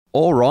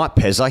All right,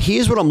 Pezza.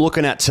 Here's what I'm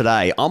looking at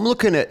today. I'm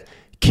looking at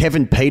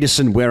Kevin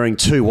Peterson wearing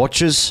 2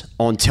 watches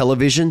on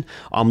television.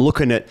 I'm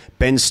looking at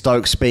Ben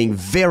Stokes being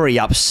very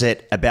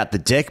upset about the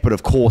deck, but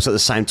of course at the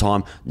same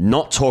time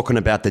not talking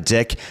about the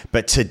deck.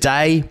 But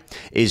today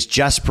is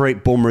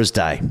Jasprit Bumrah's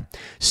day.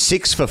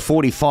 6 for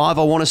 45,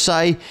 I want to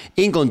say.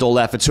 England all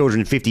out for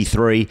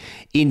 253.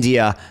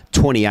 India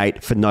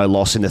 28 for no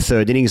loss in the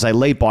third innings. They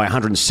lead by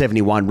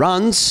 171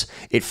 runs.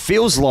 It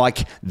feels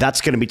like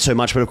that's going to be too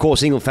much, but of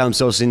course England found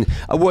themselves in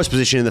a worse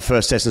position in the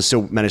first test and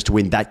still managed to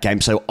win that game,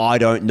 so I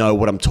don't know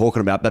what I'm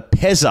talking about. But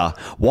Pezza,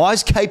 why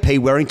is KP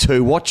wearing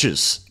 2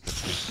 watches?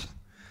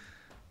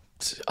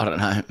 I don't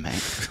know, man.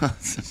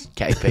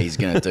 KP's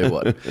going to do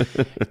what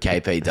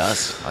KP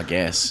does, I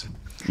guess.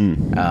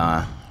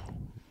 Are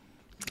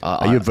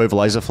you a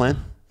Vuvalaser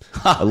fan?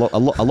 a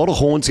lot of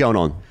horns going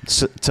on.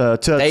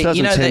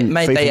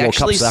 They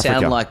actually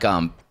sound like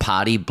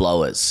party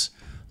blowers,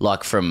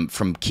 like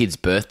from kids'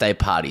 birthday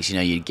parties. You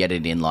know, you get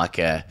it in like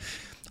a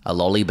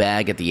lolly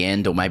bag at the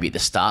end, or maybe at the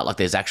start. Like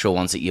there's actual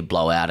ones that you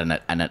blow out, and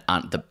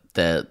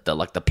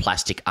the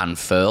plastic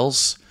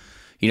unfurls.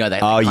 You know,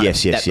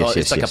 yes.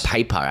 It's like a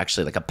paper,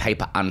 actually, like a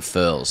paper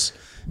unfurls.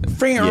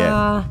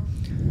 Yeah.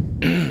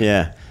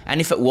 Yeah.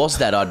 And if it was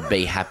that, I'd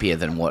be happier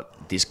than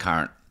what this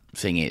current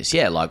thing is.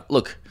 Yeah, like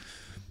look.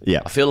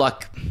 Yeah, I feel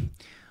like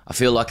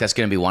that's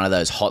going to be one of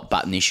those hot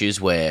button issues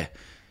where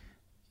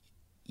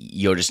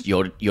you're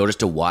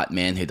just a white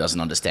man who doesn't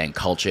understand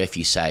culture. If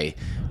you say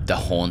the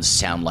horns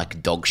sound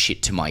like dog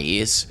shit to my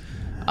ears,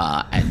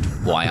 and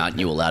why aren't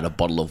you allowed a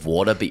bottle of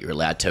water, but you're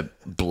allowed to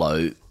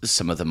blow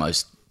some of the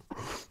most,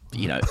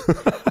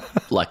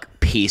 like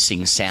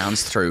piercing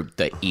sounds through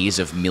the ears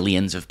of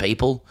millions of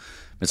people?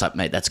 It's like,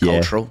 mate, that's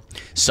cultural.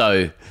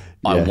 So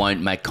I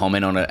won't make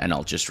comment on it, and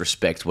I'll just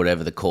respect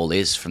whatever the call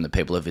is from the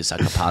people of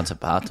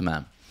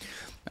Visakhapatnam.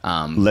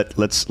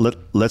 Let's be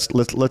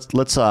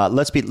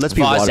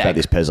right about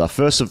this, Pezza.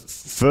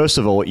 First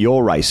of all,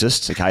 you're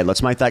racist. Okay,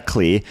 let's make that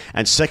clear.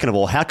 And second of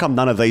all, how come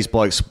none of these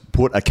blokes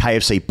put a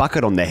KFC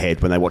bucket on their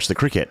head when they watch the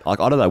cricket? Like,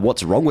 I don't know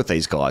what's wrong with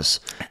these guys.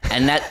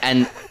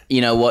 And you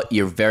know what?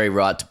 You're very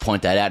right to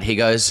point that out. He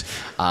goes,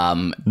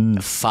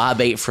 far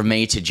be it from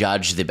me to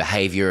judge the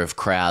behaviour of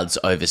crowds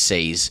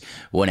overseas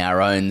when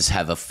our owns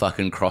have a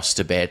fucking cross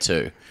to bear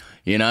too.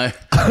 You know,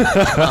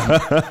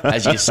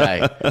 as you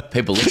say,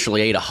 people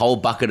literally eat a whole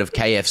bucket of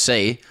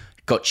KFC,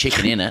 got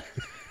chicken in it,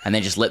 and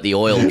then just let the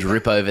oil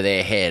drip over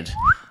their head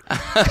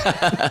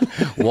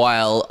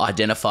while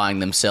identifying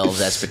themselves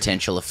as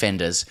potential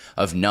offenders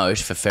of note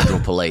for federal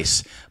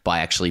police by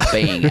actually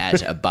being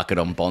at a bucket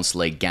on Bonds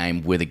League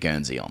game with a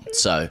Guernsey on.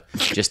 So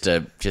just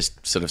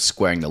sort of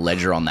squaring the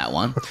ledger on that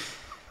one.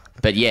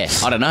 But yeah,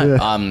 I don't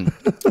know.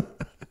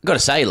 Got to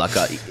say,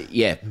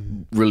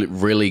 really,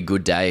 really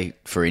good day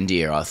for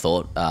India, I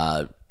thought.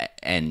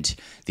 And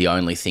the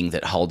only thing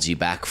that holds you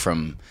back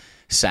from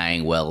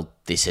saying, well,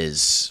 this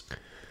is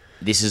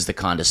the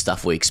kind of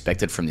stuff we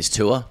expected from this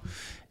tour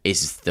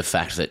is the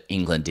fact that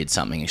England did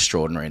something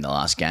extraordinary in the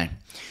last game.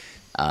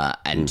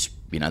 And,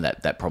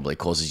 that probably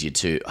causes you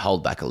to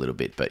hold back a little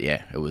bit. But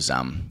yeah, it was,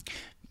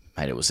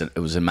 it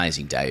was an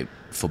amazing day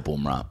for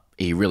Bumrah.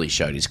 He really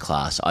showed his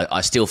class.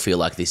 I still feel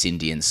like this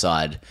Indian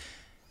side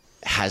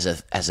has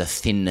a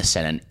thinness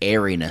and an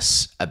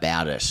airiness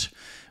about it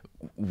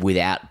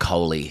without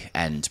Kohli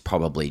and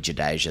probably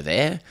Jadeja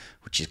there,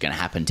 which is going to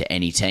happen to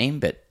any team.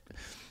 But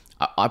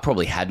I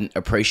probably hadn't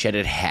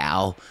appreciated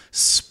how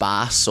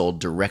sparse or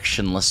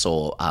directionless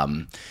or,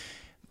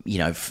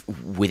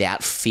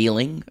 without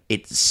feeling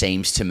it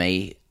seems to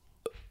me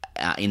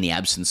in the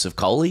absence of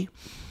Kohli,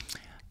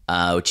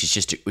 which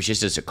is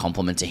just a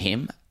compliment to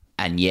him.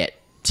 And yet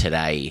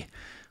today,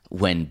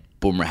 when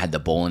Bumrah had the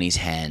ball in his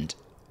hand,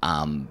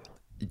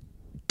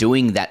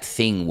 doing that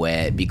thing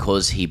where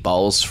because he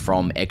bowls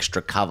from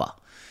extra cover,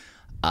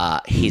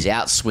 his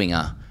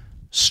outswinger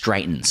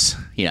straightens.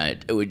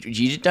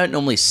 You don't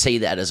normally see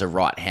that as a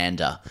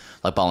right-hander,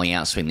 like bowling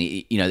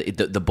outswing.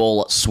 The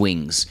ball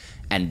swings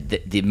and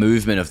the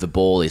movement of the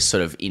ball is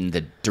sort of in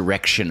the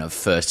direction of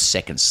first,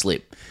 second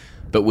slip.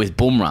 But with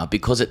Bumrah,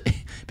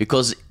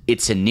 because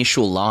its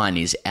initial line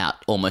is out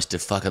almost a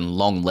fucking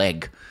long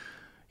leg,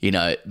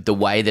 the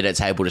way that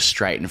it's able to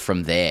straighten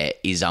from there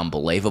is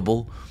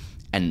unbelievable.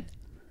 And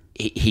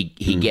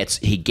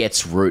he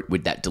gets Root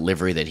with that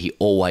delivery that he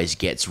always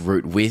gets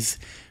Root with.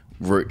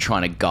 Root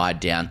trying to guide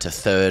down to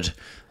third,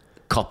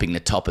 copping the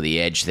top of the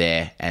edge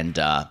there, and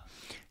Shub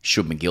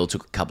McGill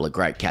took a couple of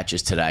great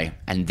catches today.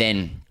 And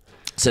then,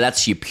 so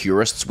that's your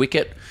purist's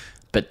wicket,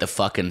 but the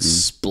fucking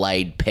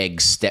splayed peg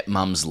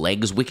stepmom's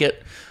legs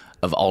wicket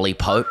of Ollie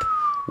Pope,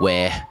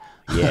 where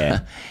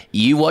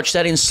you watch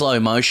that in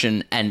slow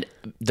motion and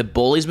the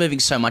ball is moving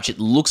so much it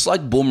looks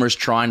like Bumrah's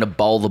trying to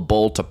bowl the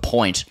ball to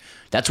point.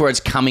 That's where it's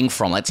coming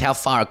from. That's how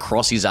far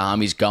across his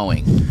arm he's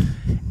going.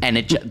 And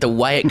the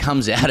way it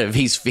comes out of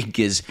his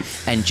fingers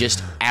and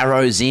just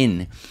arrows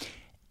in,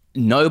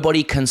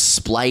 nobody can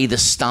splay the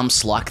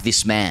stumps like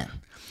this man.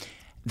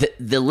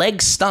 The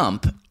leg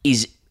stump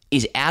is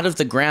out of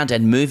the ground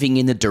and moving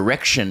in the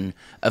direction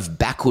of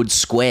backward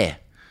square.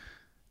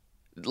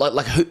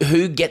 like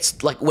who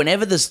gets, like,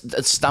 whenever the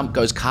stump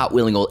goes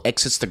cartwheeling or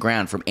exits the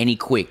ground from any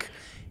quick,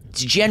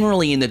 it's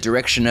generally in the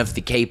direction of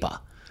the keeper.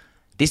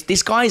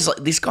 This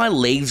guy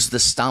leaves the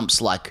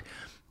stumps like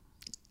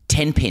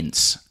 10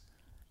 pins.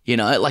 You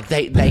know, like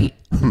they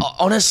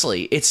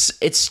honestly,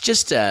 it's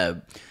just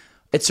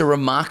it's a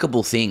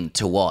remarkable thing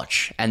to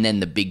watch. And then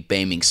the big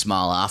beaming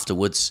smile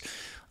afterwards.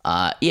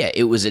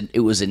 It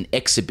was an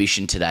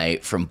exhibition today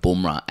from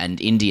Bumrah, and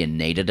India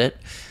needed it.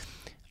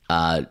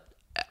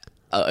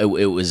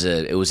 It was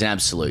an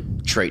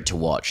absolute treat to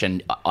watch,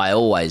 and I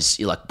always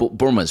like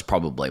Bumrah's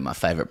probably my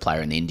favourite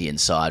player in the Indian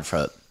side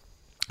for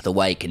the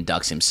way he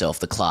conducts himself,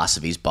 the class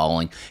of his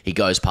bowling. He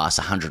goes past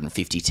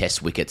 150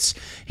 Test wickets.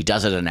 He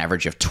does it at an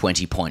average of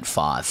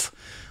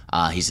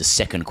 20.5. He's the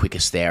second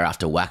quickest there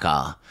after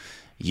Waqar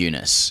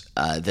Yunus.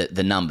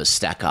 The numbers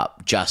stack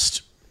up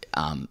just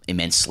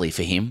immensely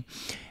for him,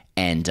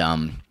 and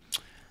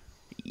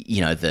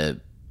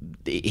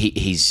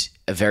he's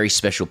a very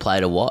special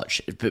player to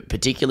watch,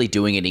 particularly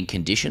doing it in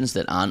conditions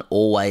that aren't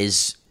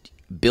always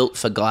built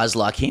for guys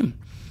like him.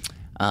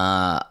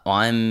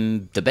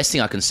 The best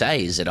thing I can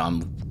say is that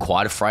I'm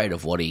quite afraid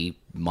of what he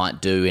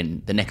might do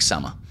in the next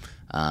summer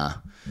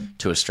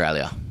to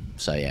Australia.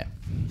 So, yeah.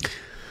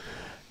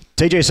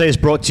 TJC is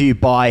brought to you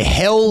by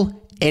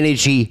Hell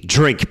Energy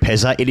Drink,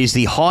 Pezza. It is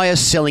the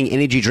highest selling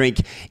energy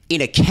drink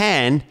in a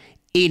can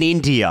in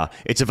India.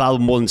 It's available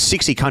in more than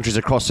 60 countries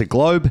across the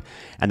globe.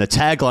 And the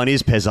tagline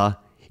is, Pezza,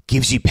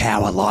 gives you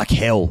power like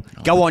hell.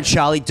 Go on,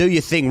 Charlie. Do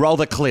your thing. Roll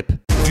the clip.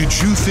 Did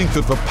you think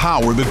that the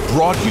power that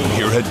brought you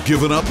here had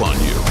given up on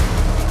you?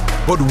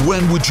 But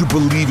when would you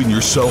believe in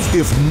yourself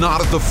if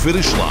not at the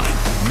finish line?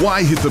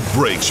 Why hit the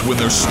brakes when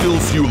there's still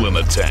fuel in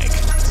the tank?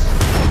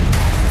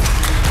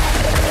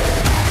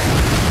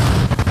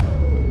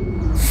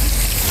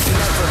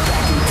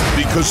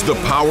 Because the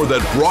power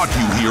that brought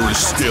you here is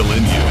still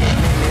in you.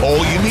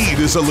 All you need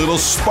is a little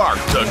spark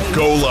to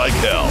go like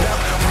hell.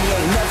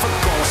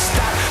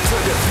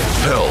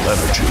 Hell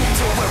Energy.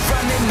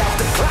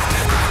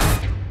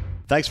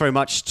 Thanks very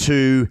much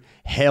to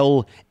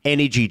Hell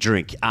Energy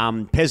Drink.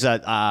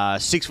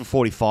 Pezza, 6 for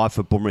 45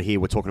 for Bumrah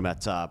here. We're talking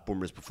about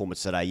Bumrah's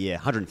performance today. Yeah,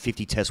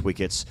 150 Test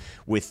wickets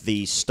with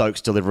the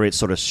Stokes delivery. It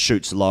sort of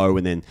shoots low,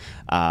 and then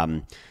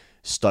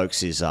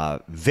Stokes is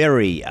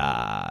very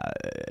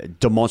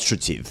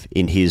demonstrative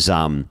in his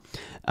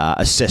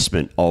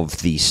assessment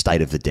of the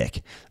state of the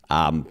deck.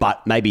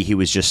 But maybe he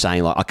was just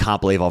saying, like, I can't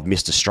believe I've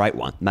missed a straight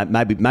one.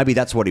 Maybe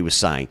that's what he was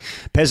saying.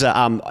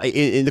 Pezza,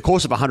 in the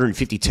course of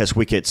 150 Test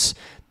wickets,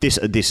 this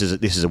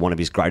is one of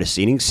his greatest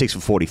innings, 6 for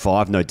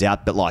 45, no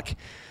doubt. But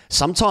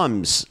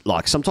sometimes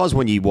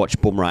when you watch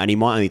Bumrah, and he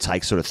might only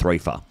take sort of 3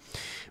 for,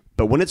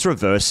 but when it's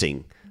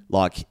reversing,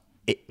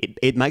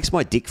 it makes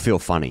my dick feel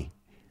funny.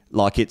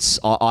 Like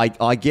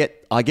I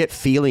get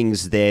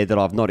feelings there that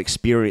I've not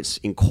experienced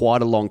in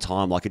quite a long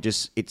time. Like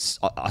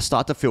I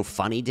start to feel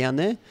funny down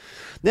there.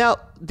 Now,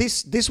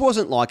 this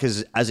wasn't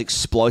as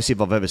explosive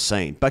I've ever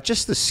seen, but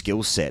just the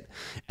skill set.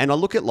 And I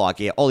look at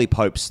Ollie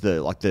Pope's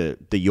the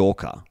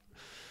Yorker.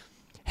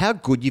 How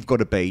good you've got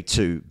to be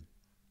to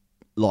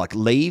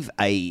leave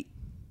a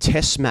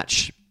test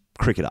match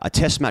cricketer, a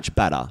test match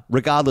batter,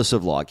 regardless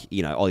of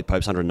Ollie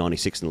Pope's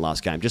 196 in the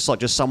last game,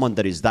 just someone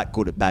that is that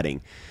good at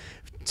batting.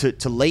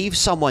 To leave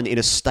someone in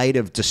a state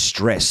of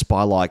distress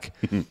by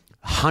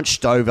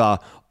hunched over,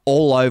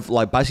 all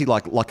over, basically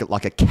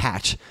like a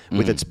cat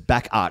with its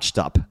back arched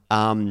up.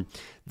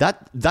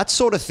 That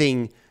sort of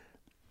thing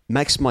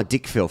makes my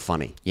dick feel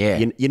funny.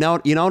 Yeah, you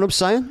know what I'm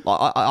saying?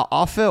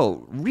 I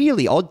felt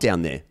really odd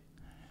down there.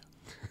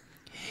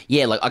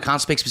 Yeah, I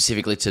can't speak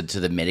specifically to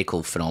the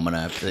medical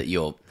phenomena that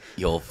you're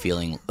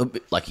feeling,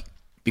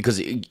 because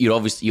you're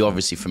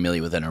obviously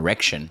familiar with an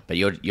erection, but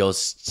you're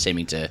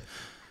seeming to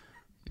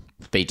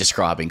be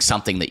describing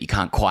something that you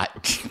can't quite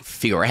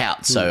figure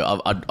out.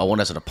 So I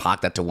want to sort of park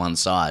that to one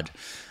side,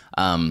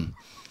 and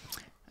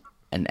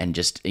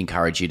just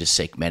encourage you to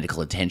seek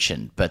medical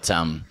attention. But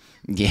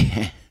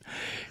it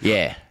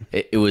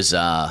was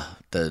the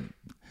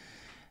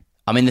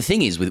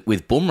thing is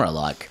with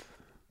Bumrah,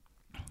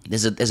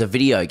 there's a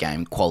video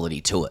game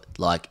quality to it.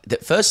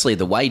 Firstly,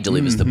 the way he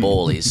delivers the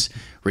ball is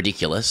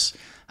ridiculous.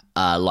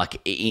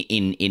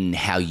 In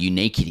how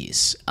unique it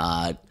is.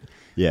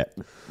 Yeah.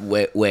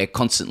 We're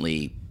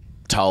constantly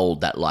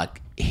told that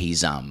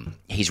he's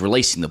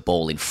releasing the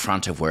ball in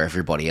front of where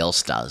everybody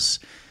else does.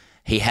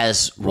 He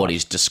has what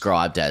is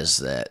described as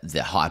the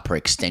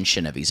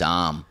hyperextension of his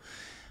arm,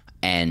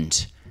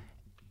 and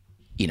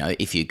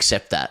if you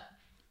accept that,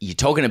 you're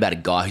talking about a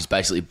guy who's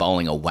basically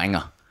bowling a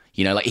wanger.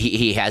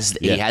 He has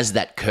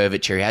that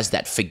curvature, he has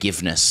that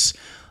forgiveness,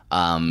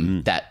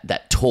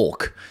 that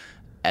torque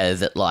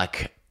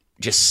that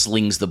just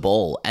slings the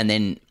ball, and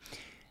then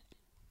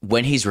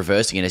when he's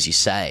reversing it, as you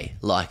say,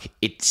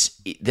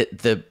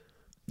 the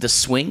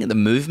swing and the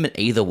movement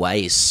either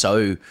way is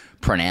so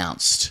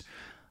pronounced.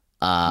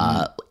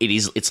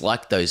 It's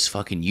like those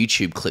fucking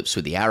YouTube clips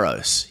with the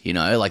arrows,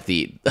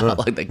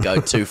 they go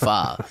too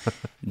far.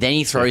 Then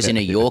he throws in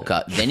a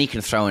Yorker. Then he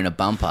can throw in a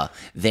bumper.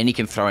 Then he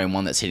can throw in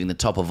one that's hitting the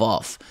top of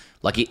off.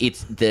 Like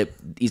it's the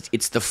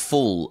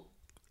full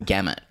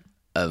gamut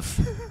of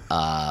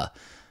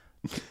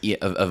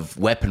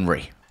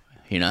weaponry,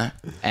 you know.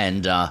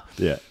 And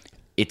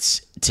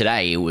it's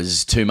today. It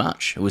was too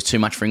much. It was too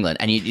much for England.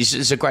 And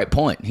it's a great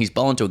point. He's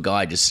bowling to a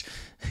guy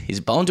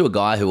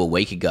who a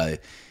week ago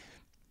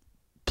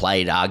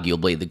played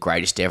arguably the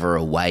greatest ever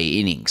away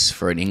innings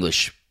for an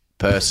English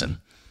person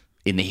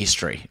in the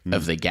history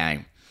of the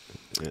game.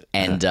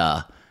 And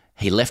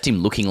he left him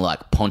looking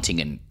like Ponting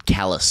and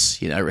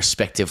Callis, you know,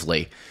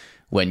 respectively,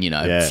 when, you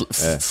know,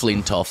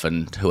 Flintoff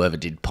and whoever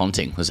did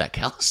Ponting, was that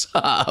Callis?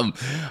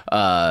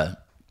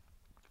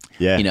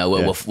 You know,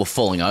 were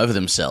falling over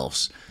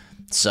themselves.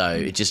 So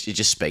it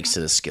just speaks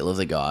to the skill of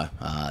the guy.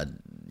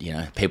 You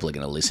know, people are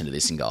going to listen to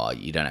this and go, oh,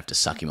 you don't have to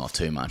suck him off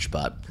too much,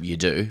 but you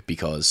do,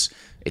 because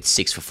it's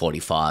 6 for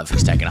 45.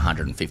 He's taken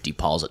 150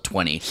 poles at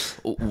 20.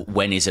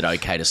 When is it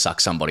okay to suck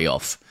somebody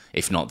off?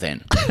 If not,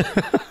 then.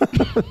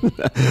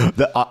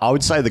 I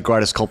would say the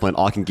greatest compliment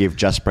I can give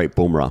Jasprit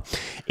Bumrah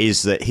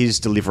is that his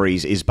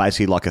deliveries is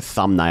basically like a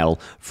thumbnail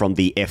from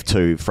the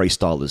F2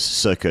 freestylers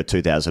circa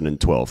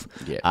 2012.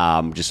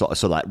 Yeah. Just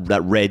sort of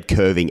that red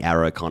curving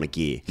arrow kind of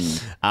gear.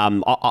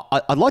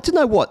 I'd like to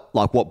know what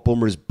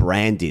Bumrah's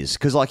brand is,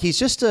 because like he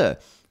just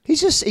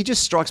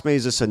strikes me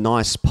as just a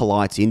nice,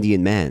 polite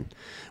Indian man,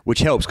 which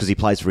helps because he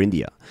plays for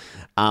India.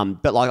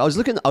 But like I was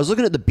looking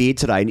at the beard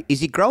today. And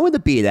is he growing the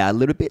beard out a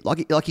little bit?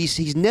 Like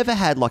he's never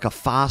had like a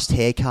fast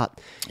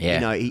haircut. Yeah.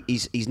 You know,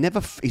 he's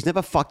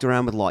never fucked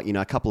around with like, you know,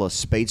 a couple of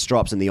speed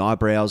stripes in the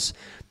eyebrows.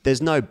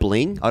 There's no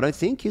bling, I don't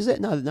think, is it?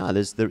 No.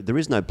 There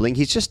is no bling.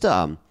 He's just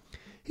a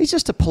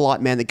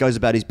polite man that goes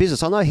about his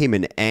business. I know him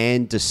and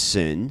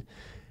Anderson.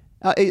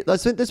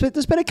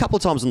 There's been a couple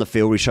of times on the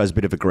field where he shows a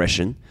bit of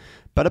aggression,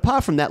 but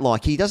apart from that,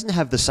 like he doesn't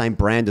have the same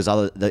brand as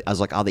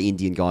other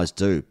Indian guys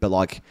do. But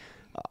like.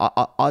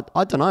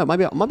 I don't know.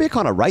 Maybe I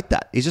kind of rate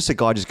that. He's just a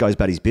guy who just goes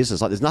about his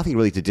business. Like there's nothing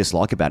really to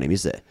dislike about him,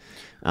 is there?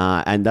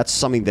 And that's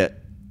something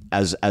that,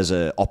 as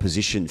an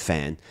opposition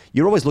fan,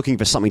 you're always looking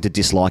for something to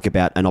dislike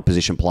about an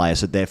opposition player.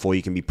 So therefore,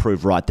 you can be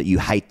proved right that you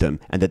hate them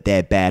and that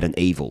they're bad and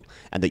evil,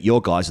 and that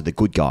your guys are the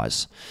good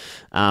guys.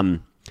 I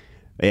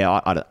don't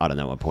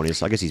know what my point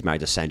is. I guess he's married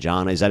to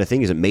Sanjana. Is that a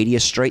thing? Is it Media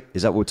Street?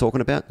 Is that what we're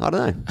talking about? I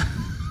don't know.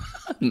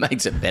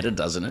 Makes it better,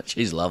 doesn't it?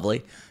 She's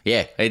lovely.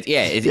 Yeah.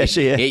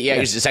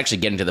 It's actually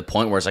getting to the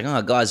point where it's like,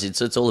 oh, guys,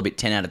 it's all a bit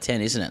 10 out of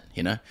 10, isn't it?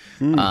 You know?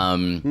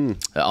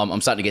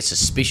 I'm starting to get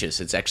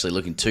suspicious. It's actually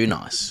looking too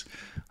nice,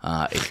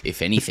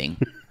 if anything.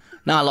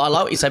 No, I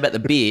like what you say about the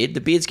beard. The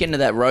beard's getting to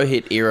that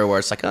Rohit era where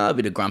it's like, a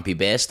bit of grumpy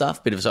bear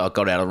stuff. Bit of, I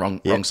got out of the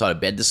wrong side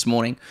of bed this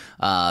morning.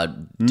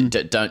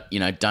 Don't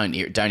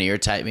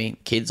irritate me,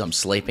 kids. I'm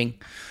sleeping.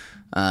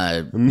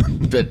 But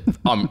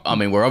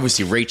we're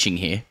obviously reaching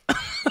here.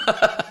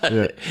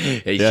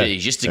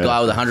 He's just a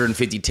guy with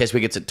 150 test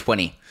wickets at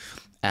 20,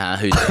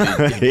 who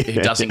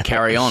doesn't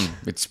carry on.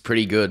 It's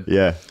pretty good.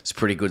 Yeah, it's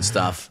pretty good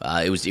stuff.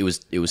 It was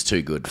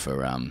too good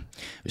for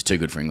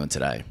England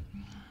today.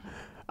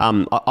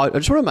 I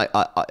just want to make.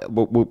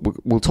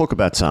 We'll talk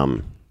about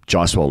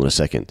Jaiswal in a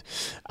second.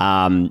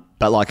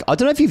 But like, I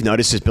don't know if you've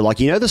noticed this, but like,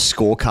 you know, the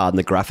scorecard and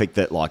the graphic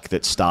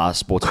that Star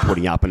Sports are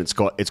putting up, and it's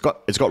got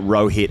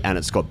Rohit and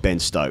it's got Ben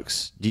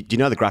Stokes. Do you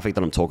know the graphic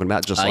that I'm talking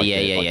about? Just like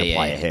the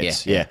player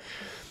heads. Yeah.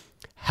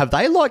 Have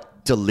they like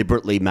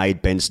deliberately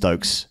made Ben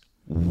Stokes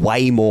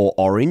way more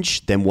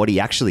orange than what he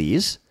actually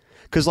is?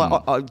 Because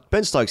like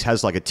Ben Stokes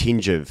has like a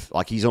tinge of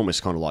like, he's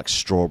almost kind of like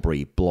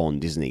strawberry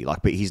blonde, isn't he?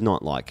 Like, but he's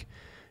not like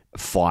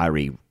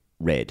fiery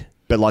red.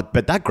 But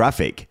that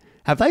graphic.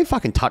 Have they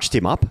fucking touched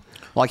him up?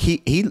 Like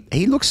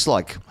he looks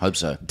like, hope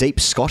so, deep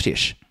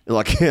Scottish.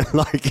 Like there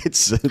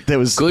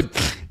was good.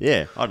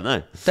 Yeah, I don't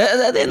know.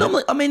 They're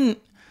normally. I mean,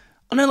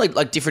 I know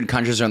like different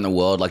countries around the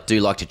world like do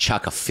like to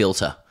chuck a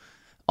filter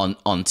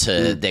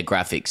onto their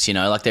graphics. You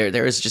know, like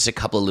there is just a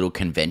couple of little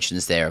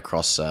conventions there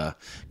across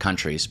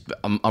countries.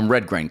 I'm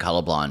red green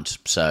colorblind,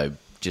 so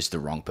just the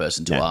wrong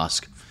person to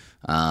ask.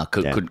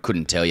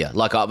 Couldn't tell you.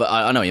 Like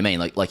I know what you mean.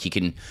 Like you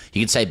can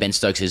say Ben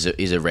Stokes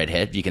is a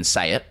redhead. You can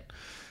say it.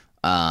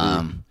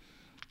 But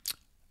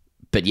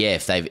yeah,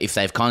 if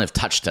they've kind of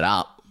touched it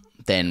up,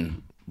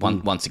 then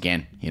once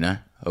again, you know,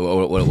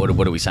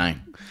 what are we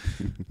saying?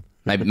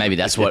 Maybe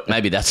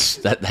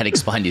that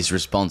explained his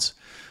response.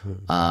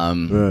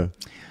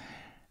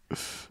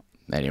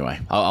 Anyway,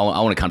 I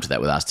want to come to that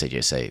with us,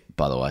 TGC,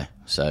 by the way.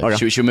 So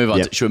okay. should we move on?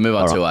 Yep. Should we move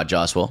on to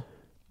Jaiswal?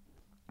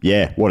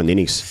 Yeah, what an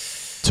innings!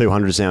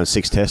 200s now in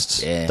 6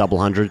 tests. Yeah. Double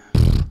 100.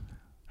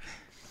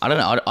 I don't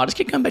know. I just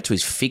keep going back to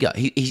his figure.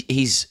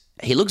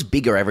 He looks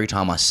bigger every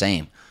time I see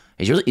him.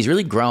 He's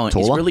really growing.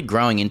 Taller? He's really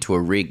growing into a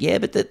rig. Yeah,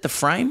 but the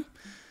frame,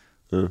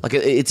 like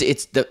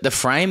it's the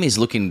frame is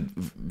looking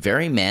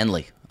very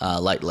manly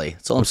lately.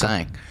 That's all I'm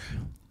saying.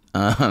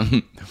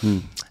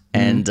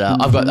 And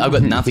I've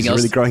got nothing else.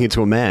 Really growing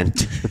into a man.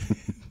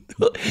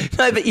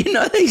 No, but you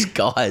know these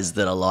guys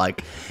that are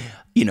like,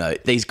 you know,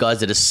 these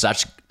guys that are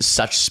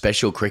such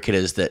special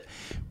cricketers that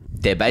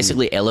they're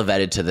basically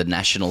elevated to the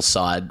national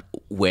side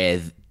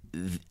where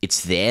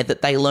it's there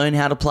that they learn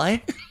how to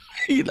play.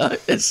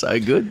 It's so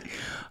good.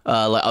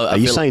 Are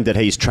you saying that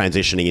he's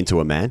transitioning into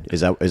a man?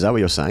 Is that what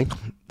you're saying?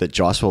 That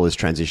Jaiswal is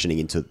transitioning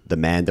into the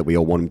man that we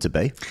all want him to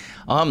be?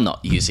 I'm not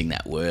using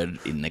that word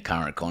in the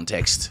current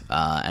context,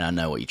 and I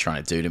know what you're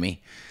trying to do to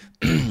me.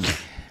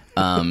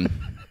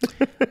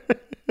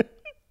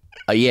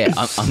 Yeah,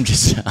 I'm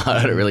just,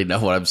 I don't really know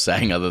what I'm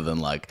saying other than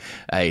like,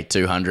 hey,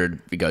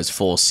 200, it goes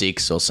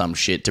 4.6 or some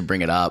shit to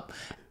bring it up.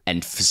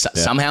 And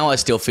somehow I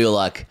still feel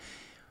like,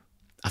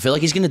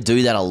 he's going to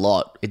do that a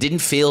lot. It didn't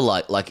feel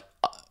like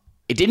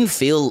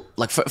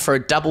for a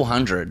double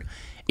 100,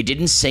 it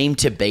didn't seem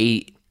to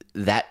be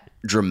that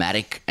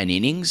dramatic an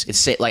innings.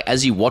 It's like,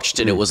 as you watched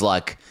it, it was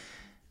like,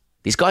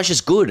 this guy's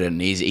just good and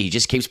he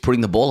just keeps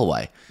putting the ball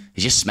away.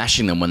 He's just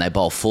smashing them when they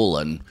bowl full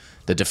and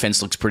the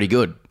defense looks pretty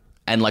good.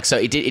 And like, so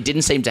it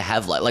didn't seem to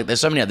have like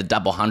there's so many other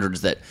double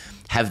hundreds that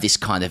have this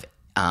kind of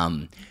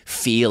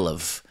feel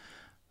of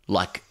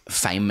like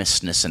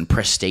famousness and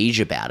prestige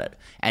about it.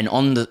 And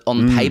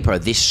on paper,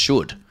 this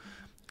should,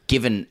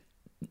 given,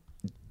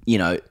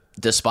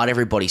 despite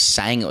everybody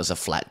saying it was a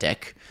flat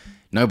deck,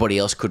 nobody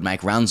else could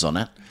make runs on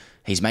it.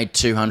 He's made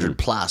 200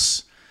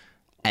 plus,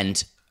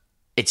 and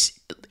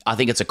I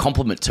think it's a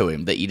compliment to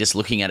him that you're just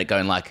looking at it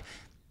going like,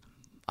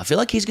 I feel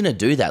like he's going to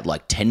do that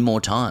like 10 more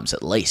times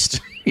at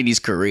least in his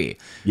career.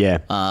 Yeah.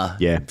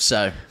 Yeah.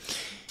 So,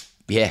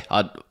 yeah,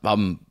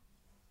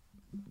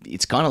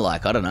 it's kind of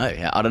like, I don't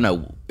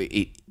know.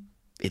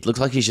 It looks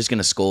like he's just going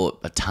to score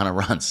a ton of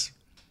runs.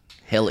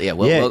 Hell yeah.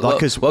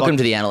 Welcome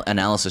to the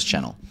analysis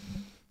channel.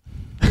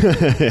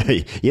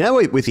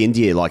 With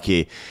India,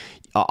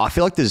 I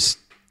feel like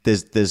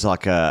there's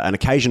like an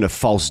occasion of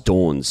false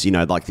dawns.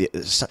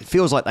 It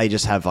feels like they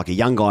just have like a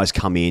young guy's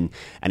come in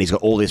and he's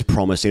got all this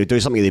promise. He'll do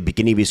something at the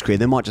beginning of his career,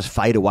 they might just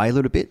fade away a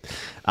little bit.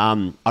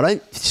 I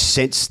don't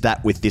sense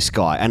that with this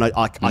guy, and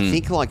I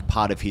think like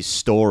part of his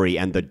story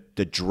and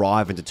the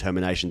drive and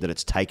determination that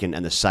it's taken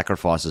and the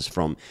sacrifices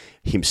from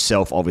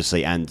himself,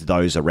 obviously, and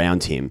those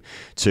around him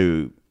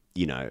to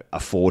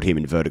afford him,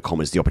 inverted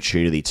commas, the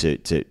opportunity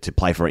to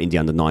play for India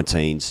under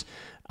 19s.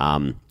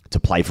 To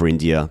play for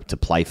India, to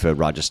play for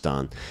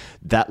Rajasthan,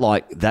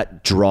 that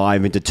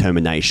drive and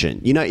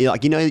determination. You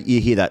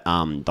hear that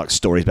like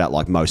stories about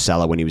like Mo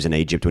Salah when he was in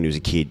Egypt when he was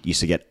a kid, used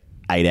to get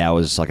 8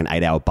 hours, like an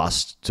 8-hour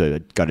bus to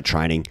go to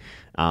training.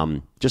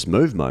 Just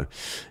move, Mo.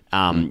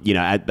 But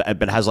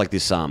it has like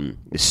this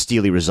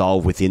steely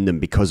resolve within them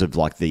because of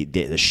like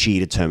the sheer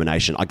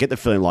determination. I get the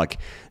feeling like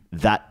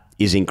that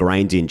is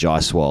ingrained in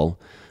Jaiswal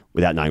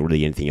without knowing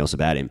really anything else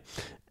about him.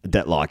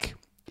 That like.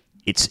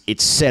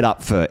 It's set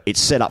up for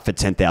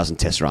 10,000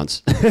 test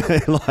runs.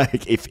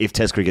 Like if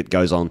test cricket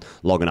goes on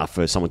long enough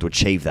for someone to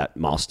achieve that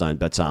milestone,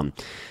 but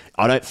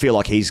I don't feel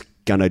like he's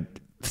gonna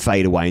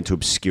fade away into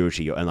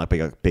obscurity and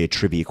like be a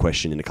trivia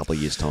question in a couple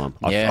of years' time.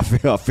 Yeah.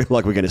 I feel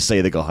like we're going to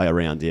see the guy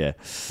around. Yeah.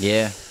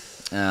 Yeah.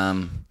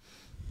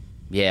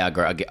 Yeah,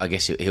 I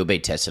guess he'll be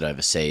tested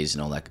overseas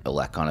and all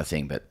that kind of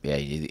thing. But yeah,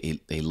 he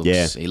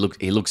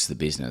looks the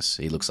business.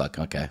 He looks like,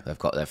 okay,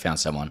 they found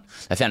someone.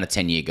 They found a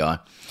 10-year guy.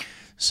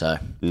 So,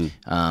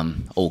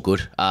 all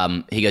good.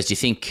 He goes, do you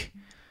think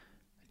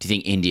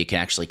India can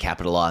actually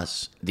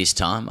capitalise this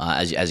time?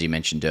 As you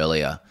mentioned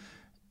earlier,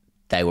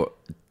 they were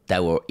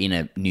in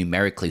a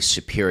numerically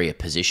superior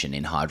position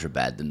in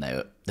Hyderabad than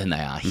they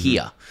are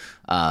here.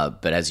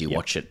 But as you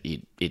watch it,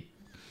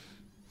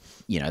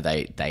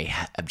 they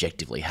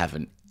objectively have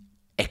an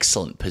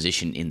excellent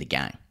position in the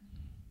game.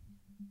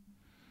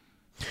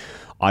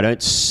 I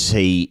don't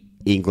see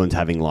England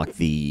having like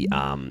the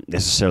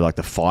necessarily like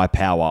the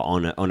firepower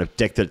on a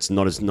deck that's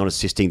not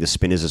assisting the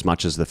spinners as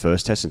much as the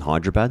first test in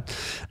Hyderabad.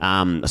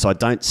 So I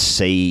don't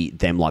see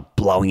them like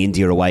blowing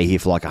India away here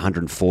for like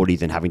 140,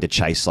 then having to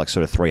chase like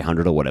sort of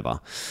 300 or whatever.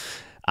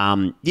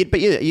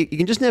 You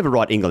can just never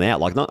write England out.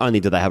 Like, not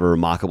only do they have a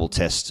remarkable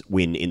test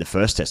win in the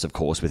first test, of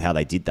course, with how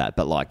they did that,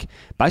 but like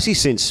basically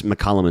since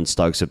McCullum and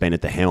Stokes have been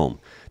at the helm,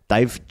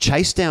 they've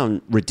chased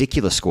down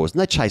ridiculous scores. And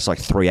they chased like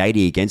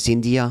 380 against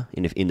India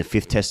in the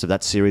fifth test of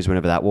that series,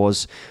 whenever that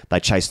was. They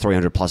chased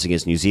 300 plus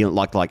against New Zealand.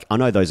 Like I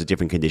know those are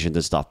different conditions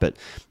and stuff, but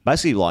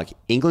basically like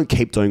England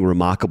keep doing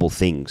remarkable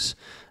things.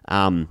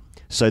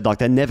 So like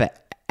they're never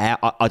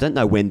out. I don't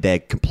know when they're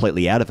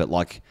completely out of it.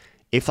 Like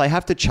if they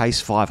have to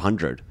chase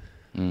 500,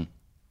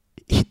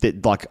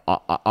 like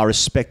I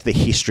respect the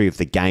history of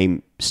the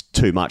game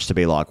too much to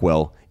be like,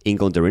 well,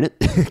 England are in it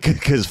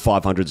because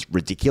 500 is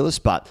ridiculous,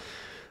 but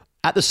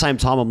at the same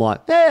time, I'm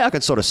like, I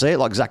can sort of see it.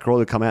 Like Zach Crawley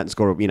would come out and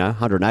score,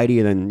 180,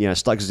 and then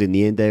Stokes is in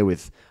the end there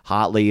with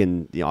Hartley,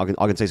 and I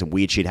can see some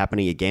weird shit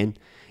happening again.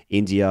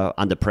 India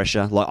under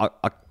pressure. Like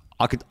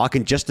I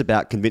can just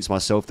about convince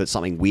myself that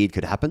something weird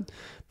could happen,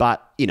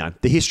 but the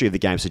history of the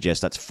game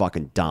suggests that's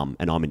fucking dumb,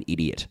 and I'm an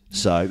idiot.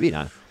 So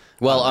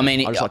well, I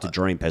just like to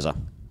dream, Pezza.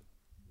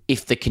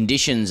 If the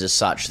conditions are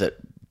such that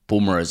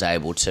Bumrah is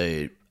able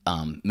to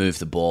move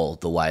the ball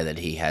the way that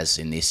he has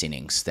in this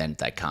innings, then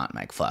they can't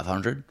make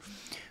 500.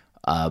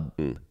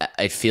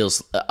 It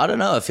feels, I don't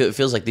know, it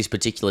feels like this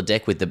particular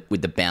deck with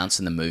the bounce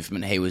and the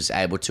movement he was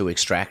able to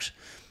extract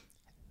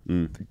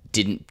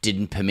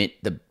didn't permit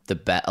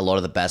a lot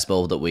of the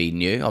baseball that we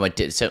knew. I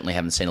mean, certainly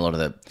haven't seen a lot of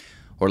the,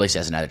 or at least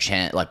hasn't had a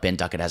chance. Like Ben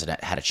Duckett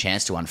hasn't had a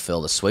chance to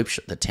unfurl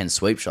the 10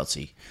 sweep shots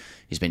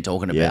he's been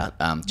talking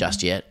about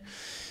just yet.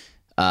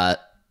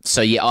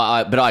 So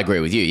yeah, but I agree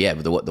with you. Yeah,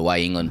 the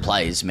way England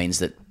plays means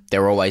that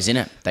they're always in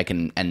it. They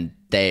can, and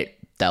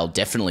they'll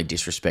definitely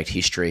disrespect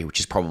history, which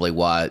is probably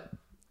why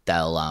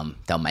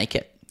they'll make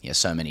it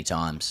so many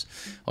times,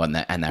 and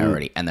they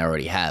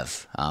already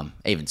have.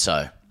 Even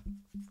so,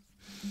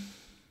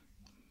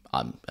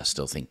 I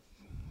still think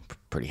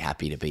pretty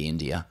happy to be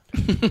India,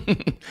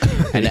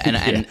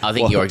 and I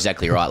think you're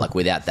exactly right. Like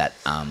without that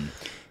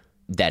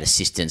that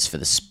assistance for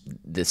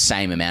the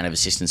same amount of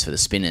assistance for the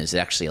spinners, it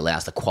actually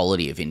allows the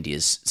quality of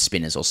India's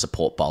spinners or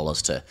support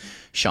bowlers to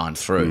shine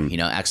through. You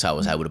know, Axar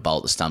was able to bowl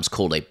at the stumps.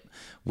 Kuldeep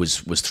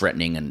was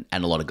threatening, and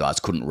a lot of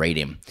guys couldn't read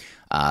him.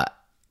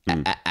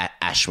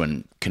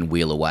 Ashwin can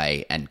wheel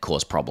away and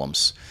cause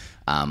problems.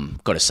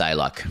 Got to say,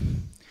 like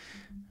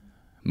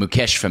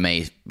Mukesh for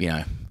me,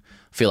 I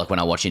feel like when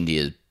I watch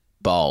India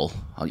bowl,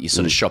 you're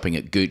sort of shopping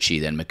at Gucci,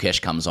 then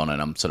Mukesh comes on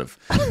and I'm sort of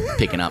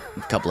picking up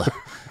a couple of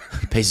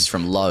pieces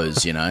from Lowe's,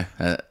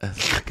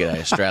 G'day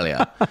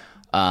Australia.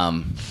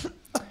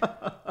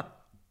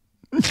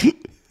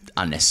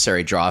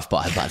 Unnecessary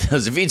drive-by, but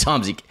there's a few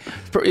times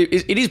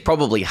it is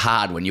probably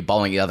hard when you're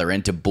bowling the other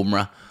end to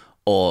Bumrah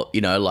or,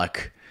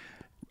 like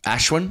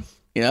Ashwin,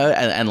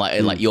 and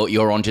like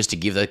you're on just to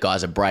give those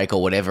guys a break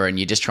or whatever, and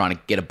you're just trying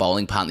to get a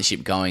bowling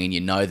partnership going, and you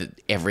know that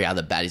every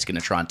other bat is going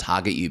to try and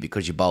target you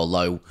because you bowl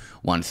low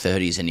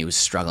 130s and he was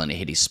struggling to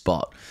hit his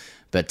spot.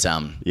 But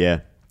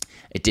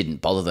it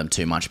didn't bother them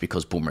too much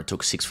because Bumrah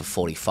took 6 for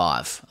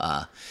 45.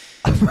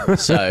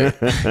 So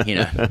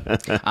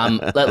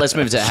let's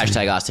move to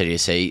hashtag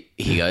AskTDC.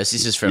 He goes.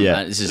 This is from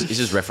this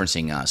is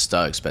referencing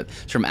Stokes, but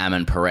it's from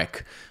Aman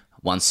Parek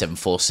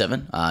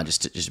 1747.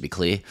 Just to be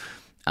clear.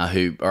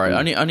 Who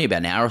only about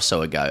an hour or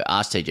so ago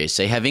asked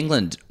TGC, have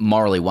England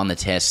morally won the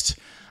test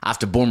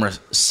after Bumrah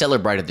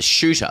celebrated the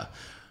shooter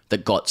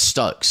that got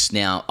Stokes?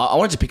 Now, I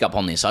wanted to pick up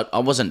on this. I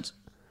wasn't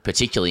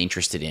particularly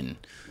interested in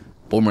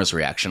Bumrah's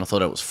reaction. I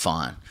thought it was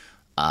fine.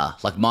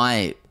 Like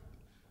my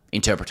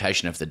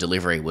interpretation of the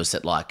delivery was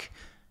that like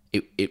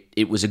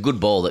it was a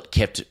good ball that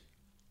kept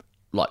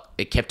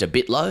a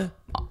bit low.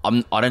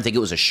 I don't think it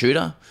was a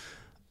shooter.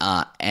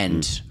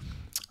 And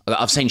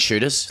I've seen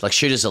shooters. Like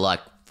shooters are like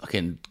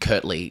fucking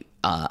curtly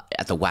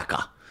at the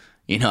whacker,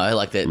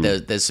 like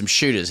there's some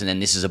shooters, and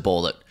then this is a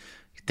ball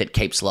that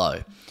keeps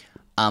low.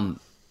 All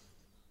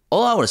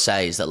I want to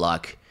say is that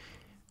like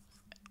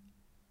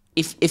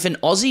if an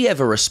Aussie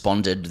ever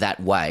responded that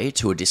way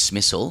to a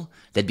dismissal,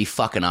 there'd be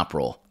fucking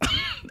uproar.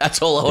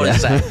 That's all I want to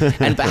say.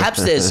 And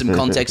perhaps there's some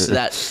context to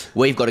that.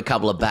 We've got a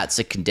couple of bats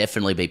that can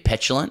definitely be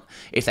petulant.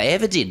 If they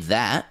ever did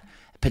that,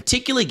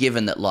 particularly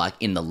given that, like,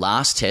 in the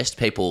last test,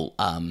 people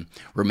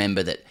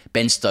remember that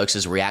Ben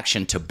Stokes'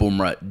 reaction to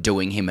Bumrah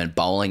doing him and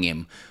bowling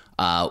him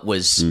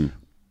was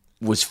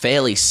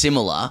fairly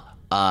similar,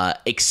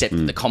 except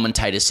that the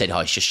commentators said,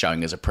 he's just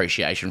showing his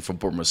appreciation for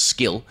Bumrah's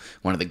skill,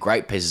 one of the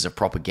great pieces of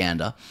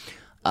propaganda.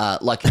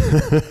 Like to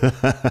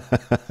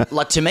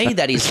me,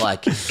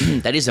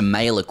 that is a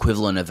male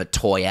equivalent of a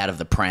toy out of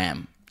the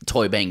pram,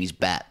 toy being his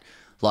bat.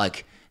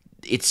 Like,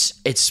 it's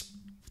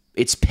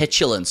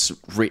petulance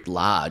writ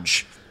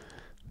large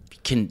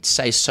can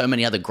say so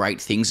many other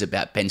great things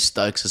about Ben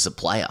Stokes as a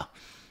player.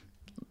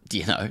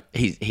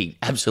 He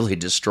absolutely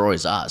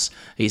destroys us.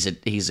 He's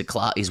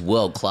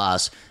world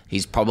class.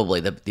 He's probably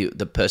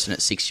the person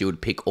at 6 you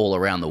would pick all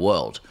around the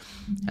world,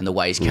 and the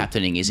way he's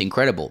captaining is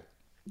incredible.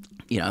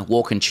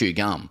 Walk and chew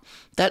gum.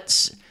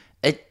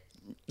 It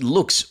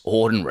looks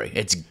ordinary.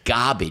 It's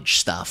garbage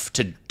stuff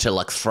to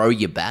like throw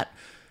your bat,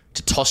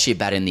 to toss your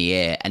bat in the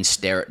air and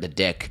stare at the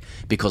deck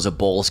because a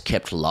ball's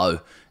kept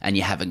low and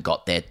you haven't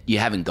got there. You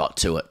haven't got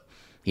to it.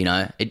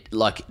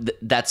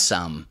 That's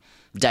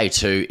day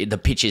two. The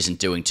pitch isn't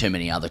doing too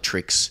many other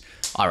tricks.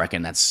 I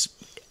reckon that's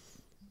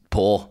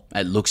poor.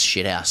 It looks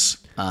shithouse.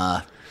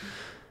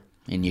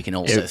 And you can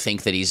also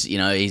think that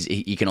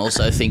you can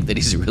also think that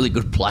he's a really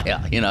good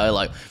player. And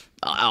I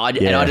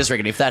just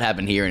reckon if that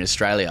happened here in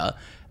Australia,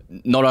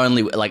 not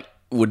only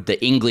would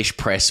the English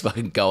press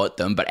fucking go at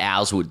them, but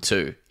ours would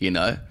too.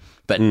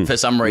 But for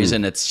some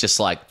reason, it's just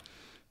like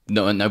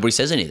nobody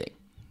says anything.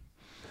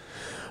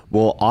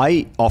 Well,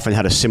 I often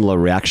had a similar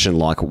reaction,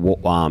 like,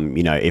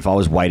 if I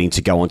was waiting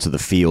to go onto the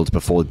field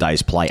before the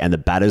day's play and the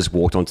batters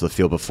walked onto the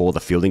field before the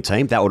fielding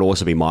team, that would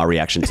also be my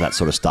reaction to that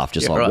sort of stuff.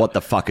 Just what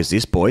the fuck is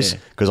this, boys?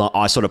 Because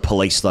I sort of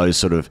police those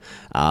sort of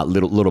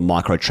little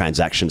micro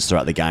transactions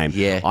throughout the game.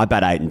 Yeah. I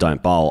bat 8 and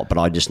don't bowl, but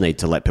I just need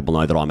to let people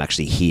know that I'm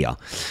actually here.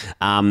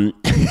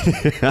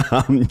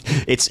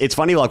 It's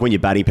funny, like when you're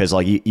batting, Pez,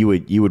 like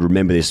you would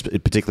remember this,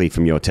 particularly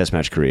from your Test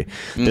match career.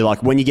 But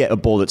like when you get a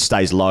ball that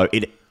stays low,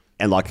 it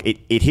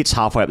hits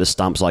halfway up the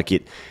stumps, like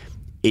it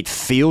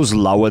feels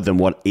lower than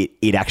what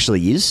it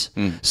actually is.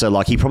 So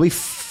like he probably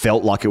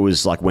felt like it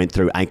was like went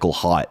through ankle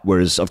height,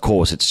 whereas of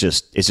course it's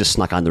just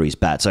snuck under his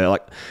bat. So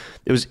like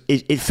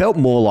it felt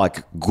more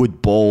like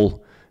good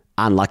ball,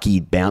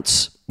 unlucky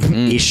bounce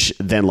ish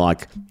than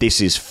like,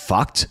 this is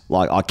fucked.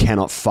 Like, I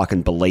cannot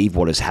fucking believe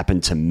what has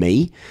happened to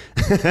me.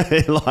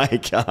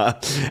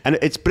 And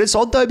it's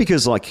odd though,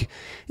 because like,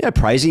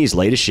 praising his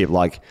leadership,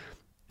 like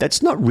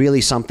that's not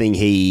really something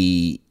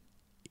he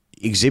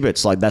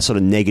exhibits, like that sort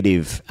of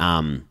negative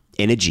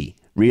energy,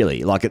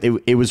 really. Like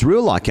it was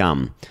real, like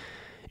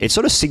it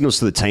sort of signals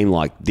to the team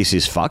like, this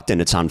is fucked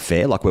and it's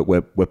unfair. Like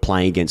we're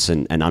playing against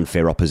an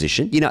unfair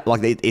opposition.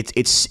 Like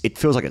it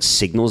feels like it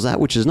signals that,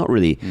 which is not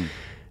really.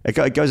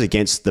 It goes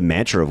against the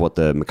mantra of what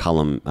the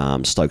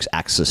McCullum Stokes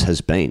axis has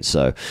been.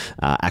 So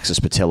Axis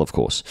Patel, of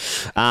course.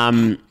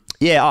 I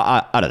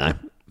don't know.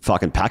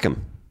 Fucking pack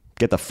him.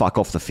 Get the fuck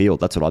off the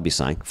field. That's what I'd be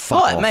saying.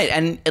 Fuck off. Mate,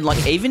 and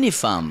like even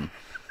if it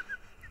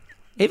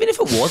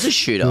was a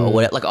shooter or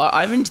whatever, like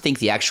I even think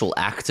the actual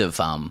act of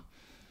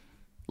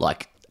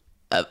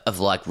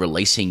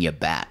releasing your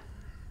bat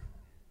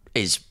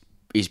is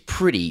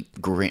pretty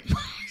grim,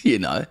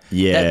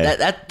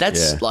 Yeah.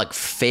 That's like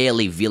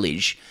fairly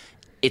village.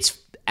 It's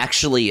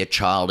actually a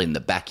child in the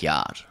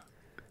backyard,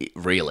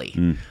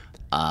 really.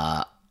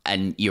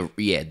 And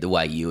the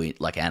way you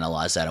like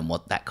analyze that and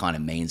what that kind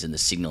of means and the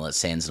signal it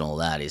sends and all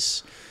that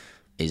is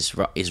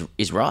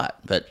right.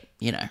 But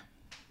I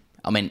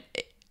mean,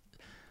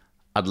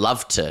 I'd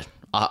love to.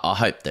 I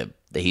hope that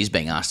he's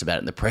being asked about it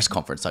in the press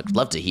conference. I'd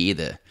love to hear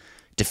the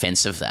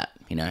defense of that.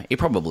 He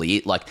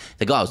probably, like,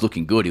 the guy was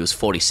looking good. He was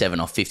 47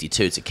 off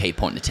 52. It's a key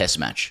point in the test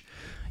match.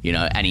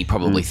 And he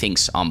probably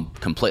thinks I'm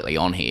completely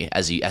on here,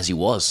 as he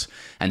was,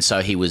 and so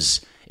it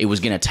was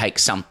going to take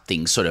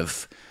something sort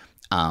of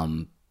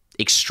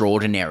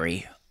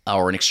extraordinary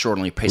or an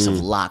extraordinary piece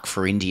of luck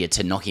for India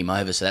to knock him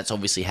over. So that's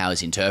obviously how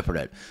he's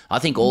interpreted. I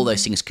think all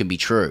those things can be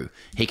true.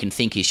 He can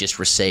think he's just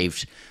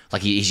received,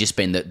 like he's just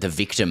been the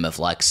victim of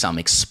like some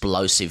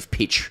explosive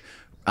pitch,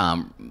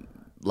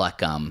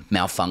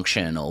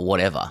 malfunction or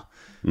whatever.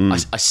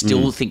 I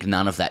still think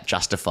none of that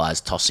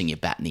justifies tossing your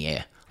bat in the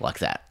air like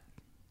that.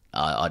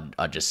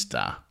 I just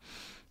don't,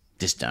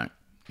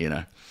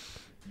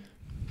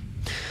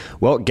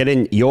 Well, get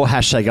in your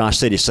hashtag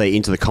RCDC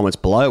into the comments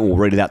below. We'll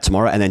read it out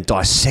tomorrow and then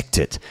dissect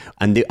it.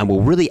 And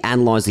we'll really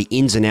analyse the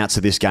ins and outs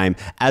of this game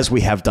as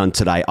we have done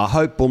today. I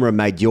hope Boomerang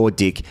made your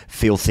dick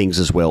feel things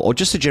as well, or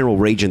just a general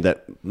region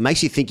that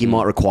makes you think you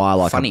might require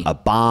like a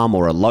balm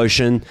or a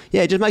lotion.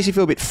 Yeah, it just makes you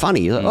feel a bit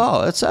funny.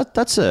 Like,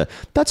 that's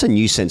a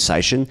new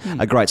sensation.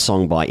 A great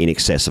song by In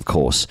Excess, of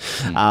course.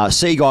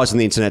 See you guys on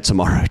the internet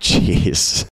tomorrow. Cheers.